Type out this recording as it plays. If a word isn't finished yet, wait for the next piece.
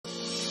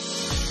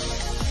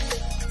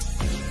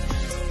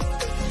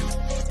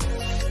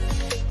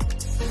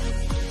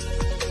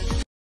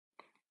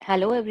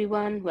Hello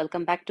everyone,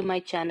 welcome back to my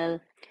channel.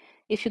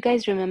 If you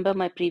guys remember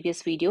my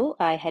previous video,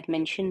 I had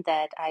mentioned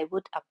that I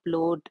would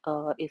upload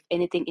if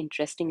anything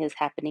interesting is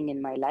happening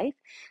in my life.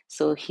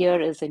 So here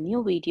is a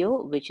new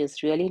video which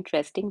is really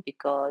interesting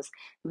because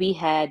we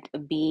had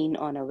been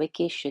on a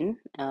vacation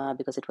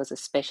because it was a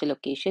special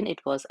occasion. It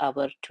was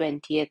our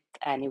 20th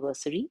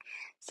anniversary.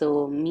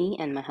 So me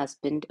and my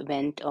husband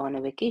went on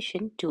a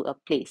vacation to a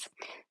place.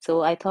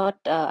 So I thought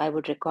I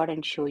would record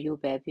and show you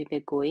where we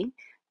were going.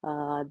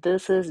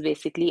 This is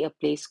basically a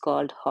place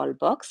called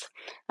Holbox.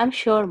 I'm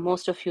sure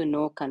most of you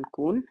know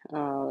Cancun.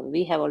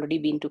 We have already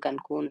been to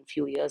Cancun a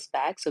few years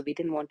back, so we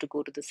didn't want to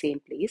go to the same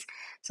place.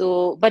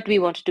 But we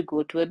wanted to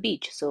go to a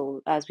beach.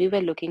 So, as we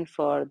were looking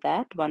for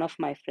that, one of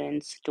my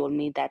friends told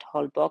me that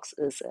Holbox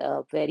is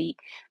a very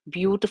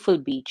beautiful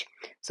beach.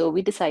 So,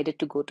 we decided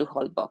to go to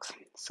Holbox.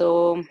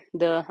 So,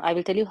 I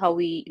will tell you how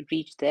we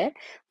reached there.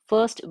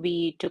 First,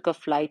 we took a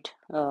flight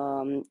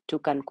to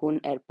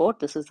Cancun Airport.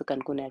 This is the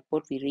Cancun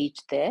Airport. We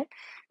reached there.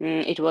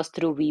 It was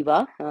through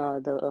Viva.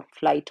 The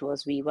flight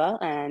was Viva,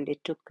 and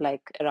it took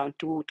like around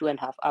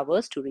 2.5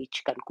 hours to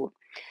reach Cancun.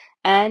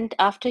 And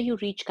after you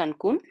reach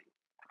Cancun,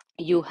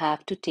 you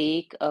have to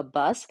take a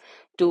bus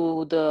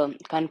to the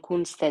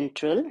Cancun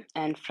Central,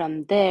 and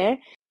from there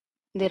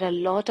are a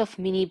lot of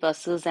mini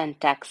buses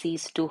and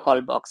taxis to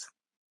Holbox.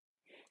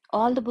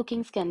 All the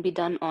bookings can be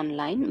done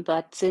online,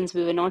 but since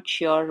we were not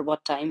sure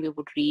what time we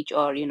would reach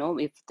or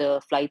if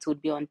the flights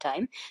would be on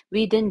time,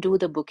 we didn't do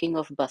the booking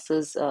of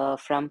buses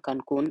from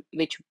Cancun,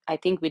 which I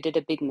think we did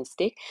a big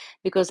mistake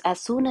because as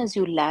soon as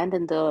you land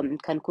in the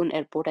Cancun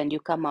airport and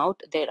you come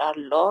out, there are a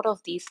lot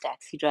of these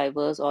taxi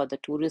drivers or the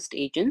tourist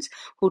agents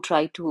who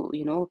try to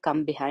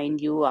come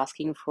behind you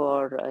asking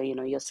for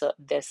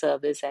their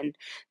service, and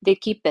they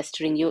keep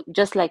pestering you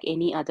just like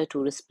any other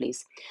tourist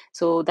place.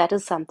 So that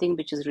is something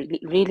which is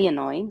really, really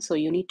annoying. So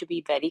you need to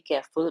be very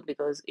careful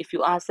because if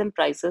you ask them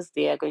prices,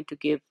 they are going to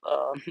give,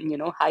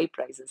 high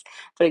prices.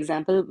 For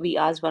example, we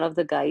asked one of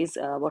the guys,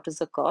 what is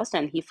the cost?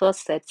 And he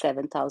first said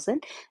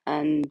 7,000.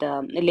 And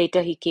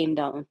later he came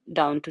down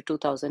to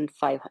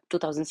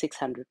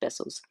 2,600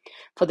 pesos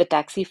for the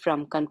taxi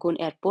from Cancun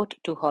Airport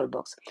to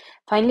Holbox.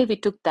 Finally, we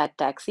took that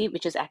taxi,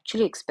 which is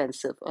actually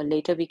expensive.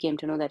 Later, we came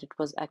to know that it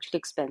was actually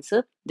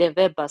expensive. There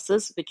were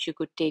buses which you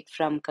could take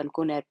from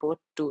Cancun Airport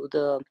to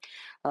the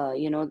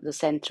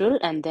central,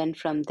 and then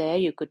from there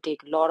you could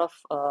take a lot of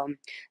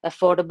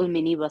affordable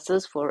mini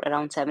buses for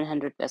around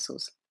 700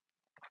 pesos.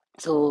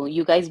 So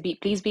you guys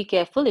please be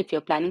careful if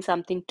you're planning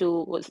something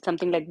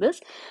like this.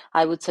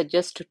 I would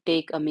suggest to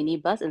take a mini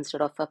bus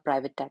instead of a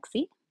private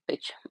taxi,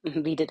 which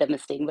we did a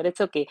mistake, but it's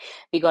okay.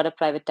 We got a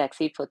private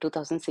taxi for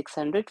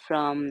 2,600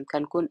 from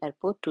Cancun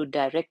Airport to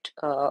direct,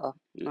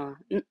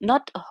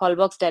 not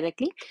Holbox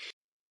directly.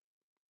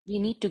 We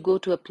need to go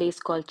to a place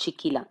called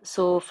Chiquila.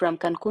 So from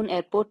Cancun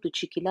Airport to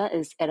Chiquila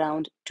is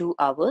around 2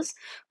 hours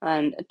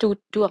and 2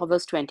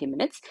 hours 20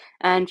 minutes.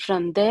 And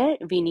from there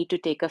we need to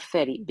take a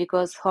ferry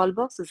because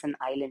Holbox is an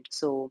island.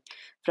 So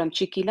from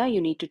Chiquila you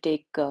need to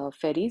take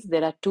ferries.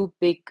 There are two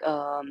big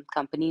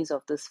companies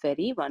of this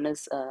ferry. One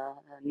is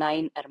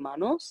Nine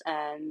Hermanos,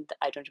 and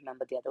I don't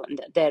remember the other one.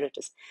 There it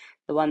is,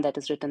 the one that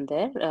is written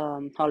there,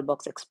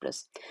 Holbox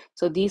Express.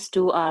 So these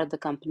two are the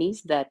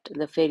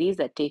ferries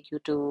that take you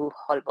to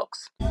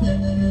Holbox.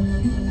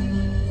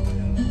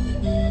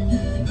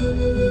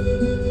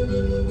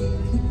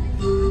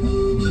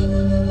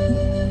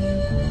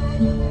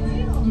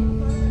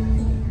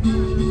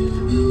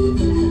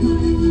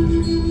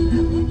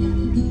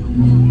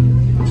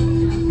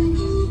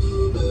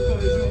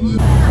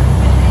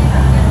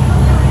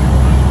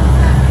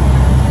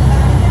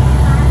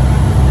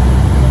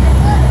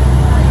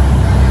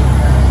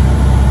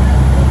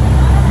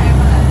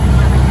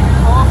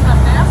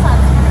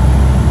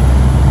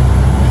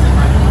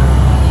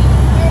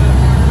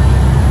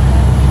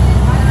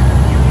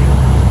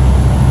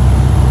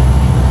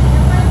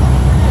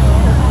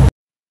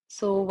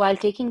 So while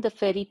taking the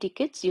ferry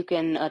tickets, you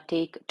can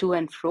take to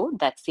and fro.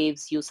 That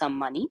saves you some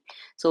money.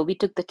 So we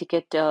took the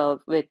ticket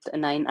with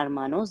Nine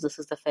Hermanos. This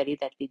is the ferry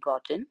that we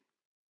got in.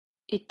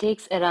 It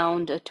takes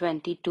around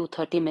 20 to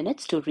 30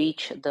 minutes to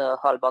reach the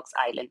Holbox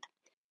Island.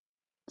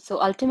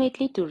 So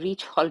ultimately, to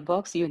reach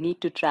Holbox, you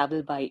need to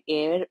travel by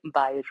air,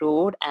 by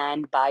road,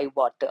 and by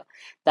water.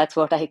 That's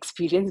what I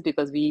experienced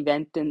because we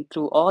went in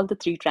through all the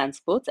three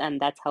transports, and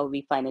that's how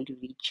we finally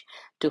reach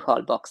to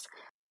Holbox.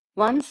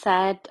 One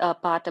sad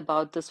part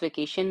about this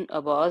vacation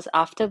was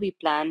after we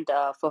planned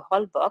for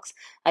Holbox,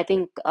 I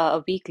think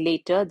a week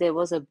later there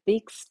was a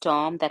big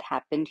storm that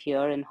happened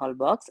here in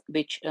Holbox,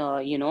 which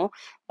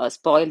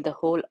spoiled the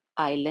whole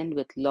island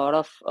with a lot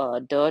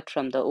of dirt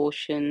from the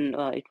ocean.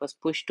 It was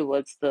pushed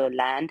towards the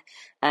land,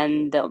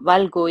 and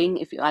while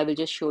going, I will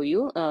just show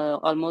you,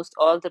 almost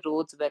all the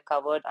roads were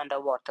covered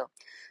underwater.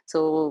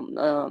 So,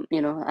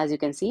 as you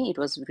can see, it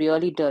was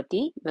really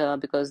dirty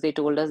because they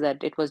told us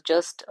that it was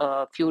just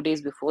a few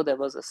days before there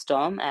was a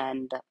storm,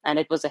 and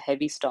it was a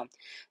heavy storm.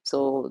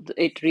 So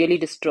it really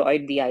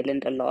destroyed the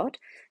island a lot.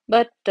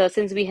 But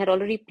since we had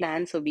already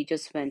planned, so we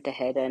just went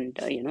ahead and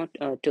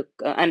took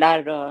and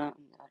our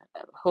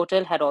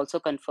hotel had also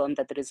confirmed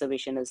that the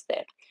reservation is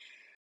there.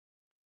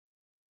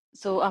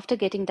 So after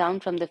getting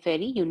down from the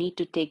ferry, you need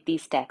to take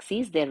these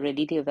taxis. They're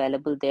readily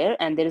available there,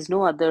 and there is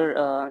no other,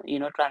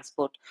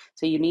 transport.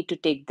 So you need to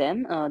take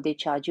them. They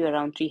charge you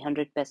around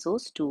 300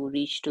 pesos to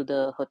reach to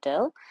the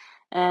hotel.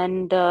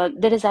 And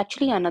there is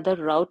actually another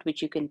route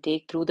which you can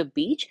take through the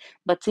beach.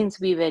 But since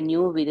we were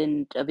new,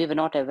 we were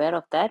not aware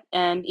of that.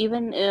 And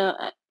even,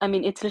 I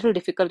mean, it's a little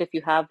difficult if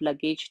you have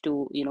luggage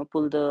to,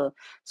 pull the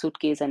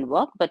suitcase and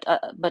walk. But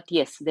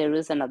yes, there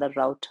is another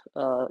route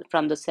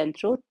from the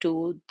centro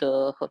to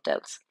the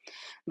hotels.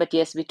 But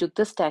yes, we took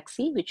this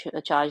taxi, which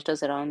charged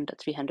us around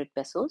 300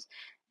 pesos.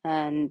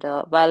 And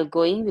while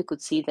going, we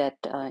could see that,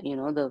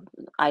 the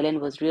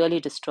island was really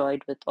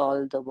destroyed with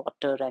all the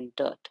water and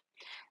dirt.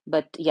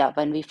 But yeah,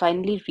 when we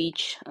finally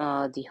reached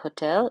the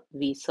hotel,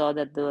 we saw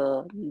that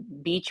the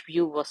beach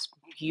view was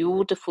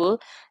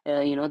beautiful.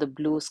 The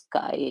blue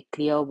sky,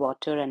 clear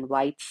water, and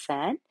white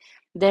sand.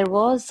 There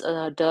was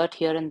dirt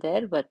here and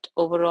there, but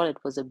overall, it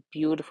was a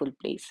beautiful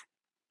place.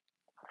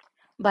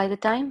 By the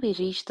time we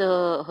reached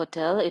the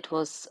hotel, it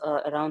was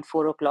around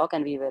 4 o'clock,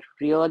 and we were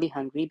really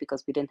hungry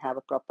because we didn't have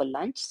a proper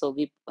lunch. So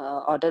we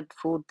ordered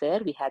food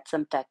there. We had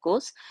some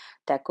tacos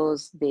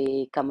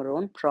de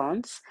camarón,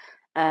 prawns,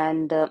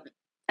 and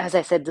as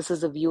I said, this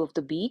is the view of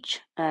the beach,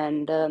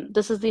 and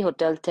this is the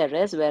Hotel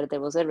Terrace where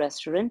there was a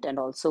restaurant and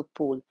also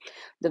pool.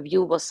 The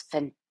view was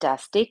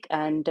fantastic,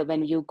 and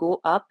when you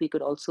go up, we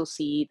could also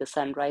see the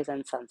sunrise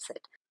and sunset.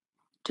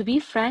 To be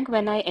frank,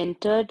 when I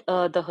entered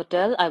the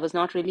hotel, I was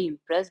not really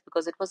impressed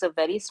because it was a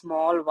very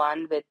small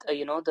one with,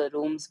 the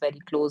rooms very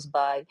close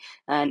by,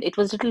 and it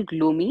was a little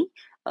gloomy.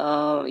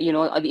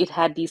 It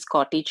had these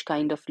cottage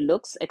kind of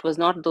looks. It was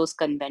not those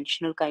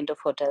conventional kind of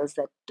hotels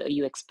that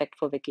you expect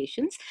for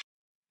vacations.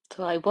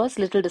 So I was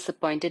a little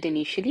disappointed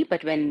initially,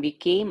 but when we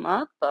came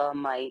up,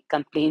 my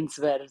complaints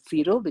were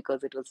zero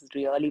because it was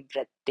really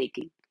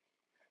breathtaking.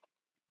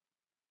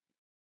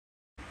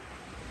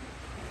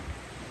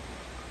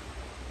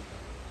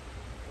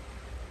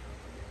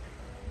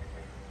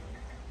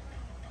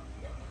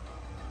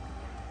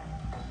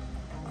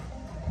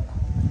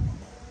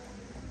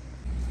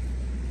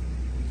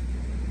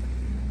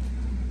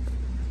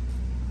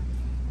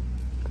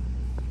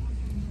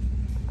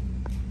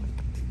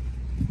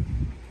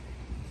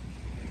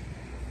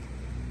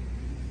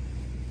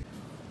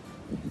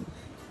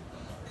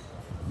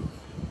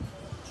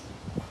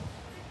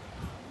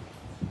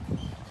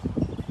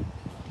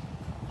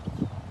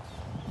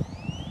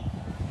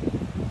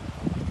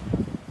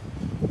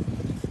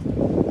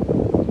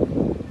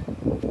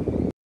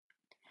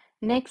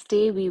 Next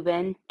day, we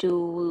went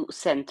to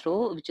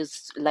Centro, which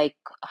is like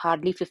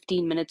hardly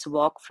 15 minutes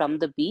walk from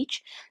the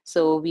beach.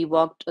 So we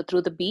walked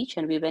through the beach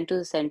and we went to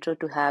the Centro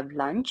to have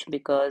lunch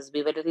because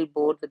we were a little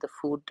bored with the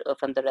food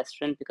from the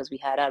restaurant because we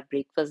had our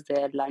breakfast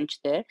there, lunch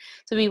there.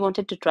 So we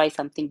wanted to try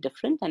something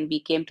different and we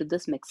came to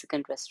this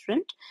Mexican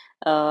restaurant.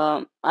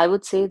 I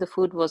would say the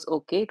food was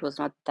okay. It was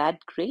not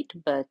that great,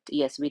 but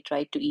yes, we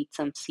tried to eat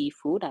some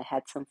seafood. I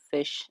had some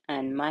fish,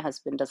 and my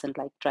husband doesn't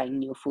like trying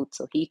new food,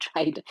 so he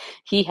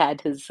he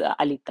had his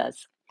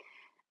alitas.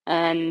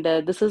 And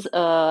this is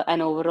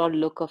an overall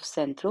look of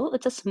Centro.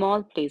 It's a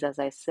small place, as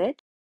I said.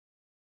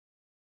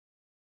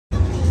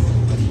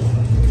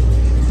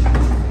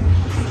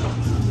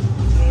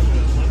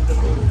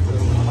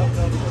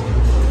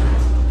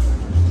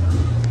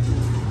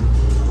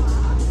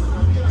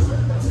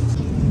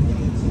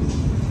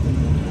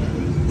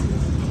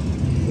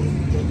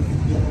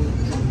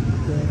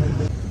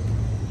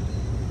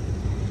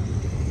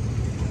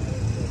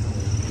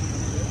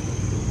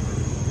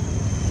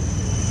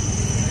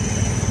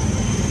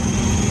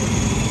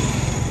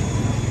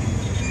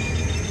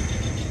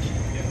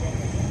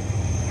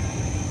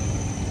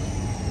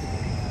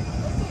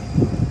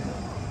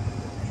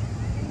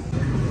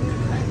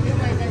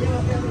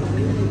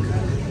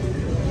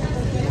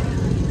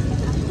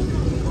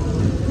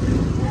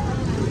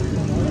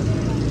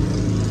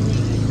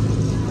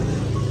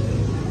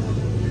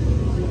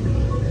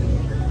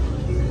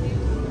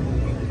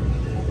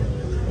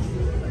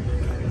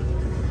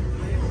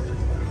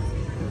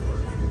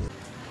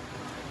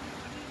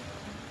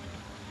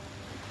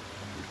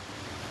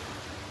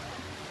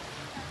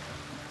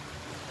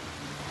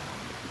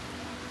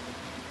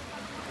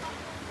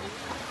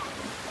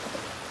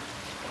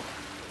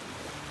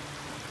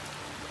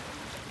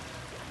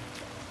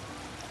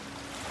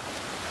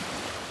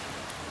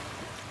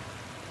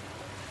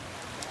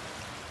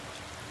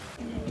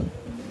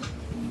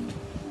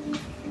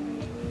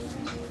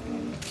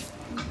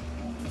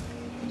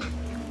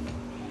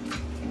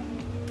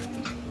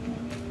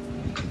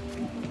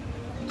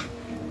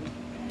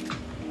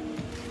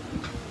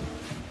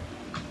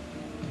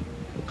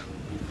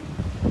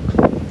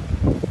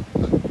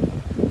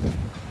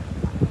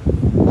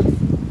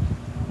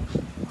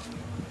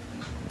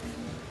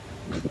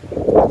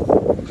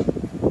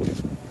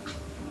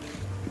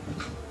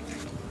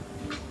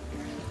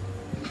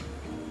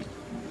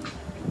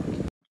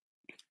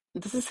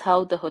 This is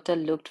how the hotel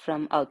looked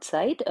from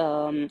outside.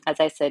 As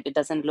I said, it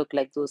doesn't look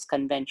like those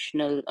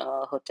conventional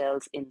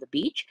hotels in the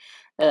beach.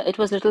 It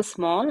was little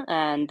small,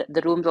 and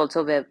the rooms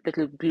also were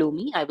little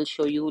gloomy. I will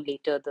show you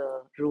later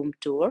the room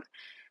tour.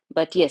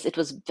 But yes, it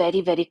was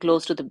very, very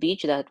close to the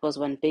beach. That was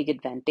one big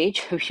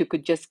advantage. You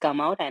could just come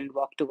out and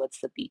walk towards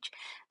the beach.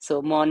 So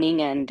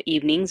morning and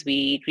evenings,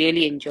 we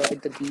really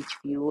enjoyed the beach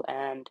view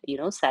and,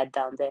 sat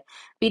down there.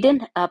 We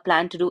didn't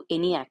plan to do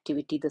any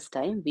activity this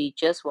time. We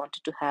just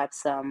wanted to have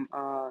some,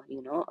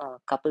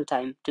 couple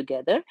time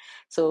together.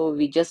 So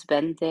we just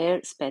went there,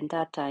 spent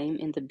our time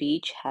in the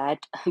beach, had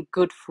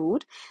good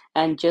food,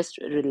 and just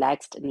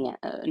relaxed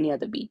near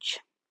the beach.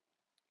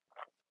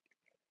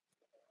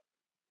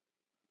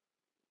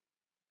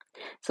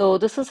 So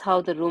this is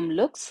how the room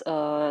looks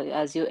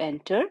as you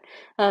enter.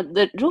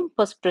 The room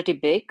was pretty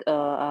big,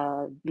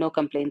 no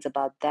complaints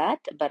about that.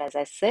 But as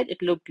I said,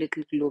 it looked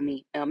little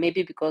gloomy,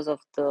 maybe because of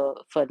the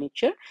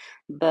furniture.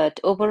 But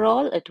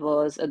overall, it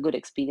was a good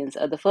experience.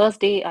 The first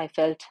day, I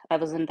felt I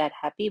wasn't that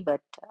happy,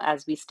 but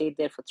as we stayed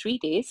there for 3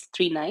 days,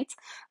 3 nights,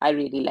 I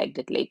really liked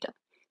it later.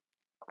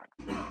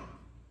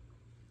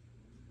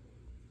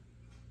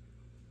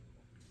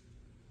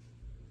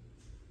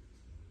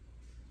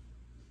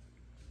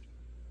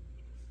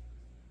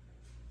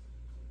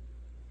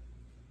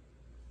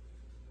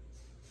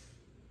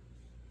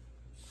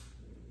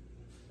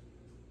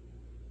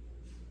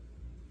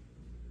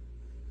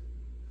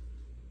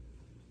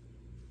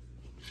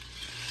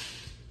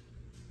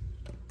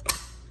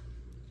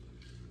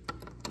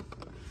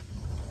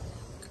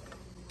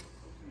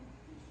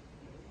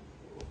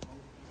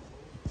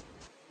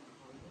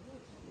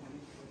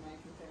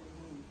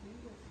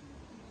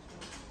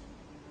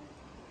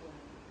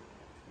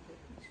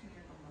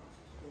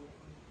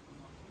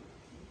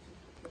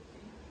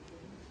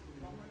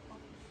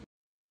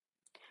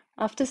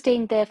 After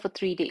staying there for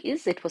 3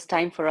 days, it was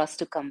time for us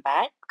to come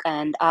back,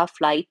 and our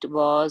flight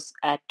was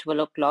at 12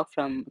 o'clock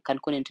from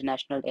Cancun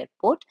International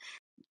Airport.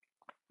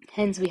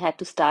 Hence, we had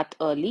to start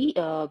early.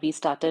 We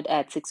started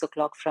at 6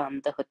 o'clock from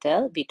the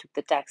hotel. We took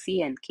the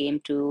taxi and came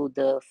to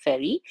the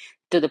ferry,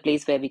 to the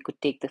place where we could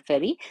take the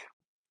ferry.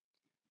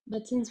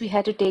 But since we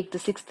had to take the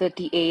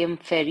 6:30 a.m.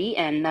 ferry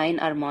and 9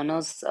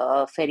 Hermanos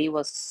ferry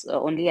was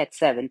only at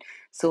 7,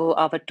 so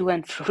our to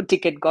and fro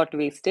ticket got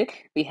wasted.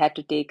 We had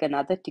to take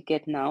another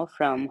ticket now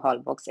from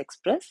Holbox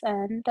Express,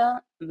 and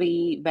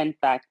we went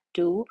back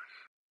to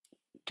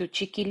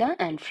Chiquila,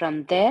 and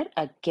from there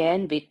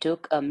again we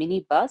took a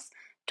mini bus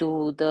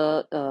to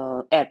the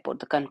airport,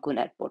 the Cancun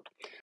airport.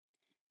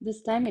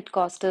 This time it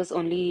cost us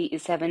only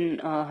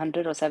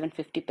 700 or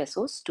 750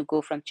 pesos to go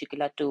from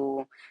Chiquila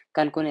to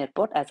Cancun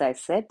airport. As I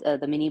said,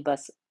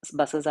 the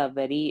buses are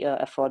very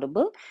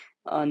affordable,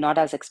 not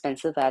as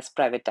expensive as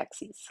private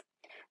taxis.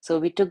 So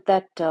we took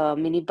that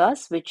mini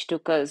bus, which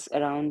took us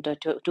around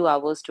 2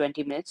 hours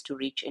 20 minutes to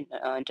reach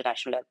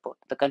international airport,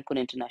 the Cancun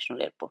International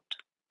Airport.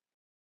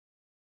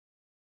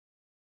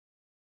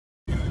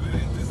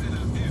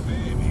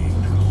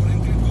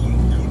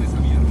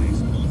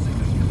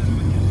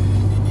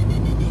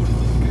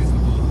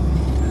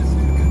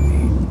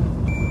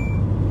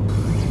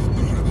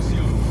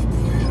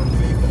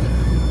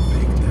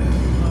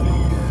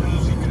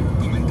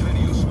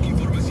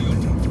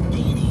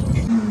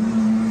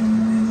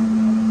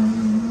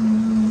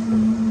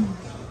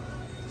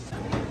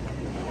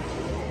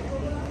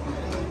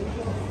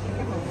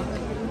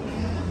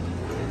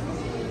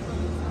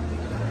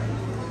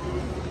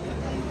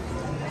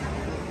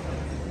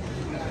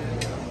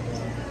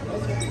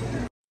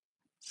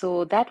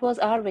 So that was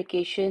our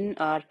vacation,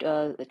 our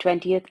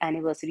 20th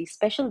anniversary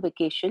special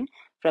vacation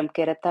from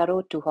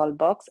Querétaro to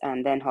Holbox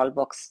and then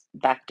Holbox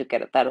back to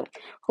Querétaro.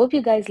 Hope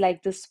you guys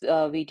like this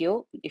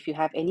video. If you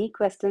have any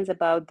questions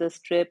about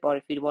this trip or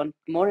if you want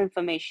more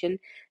information,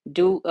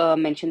 do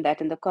mention that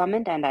in the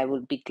comment and I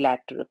will be glad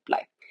to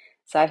reply.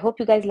 So I hope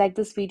you guys like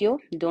this video.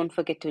 Don't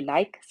forget to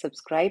like,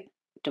 subscribe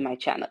to my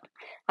channel.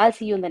 I'll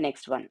see you in the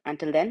next one.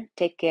 Until then,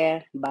 take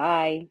care.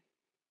 Bye.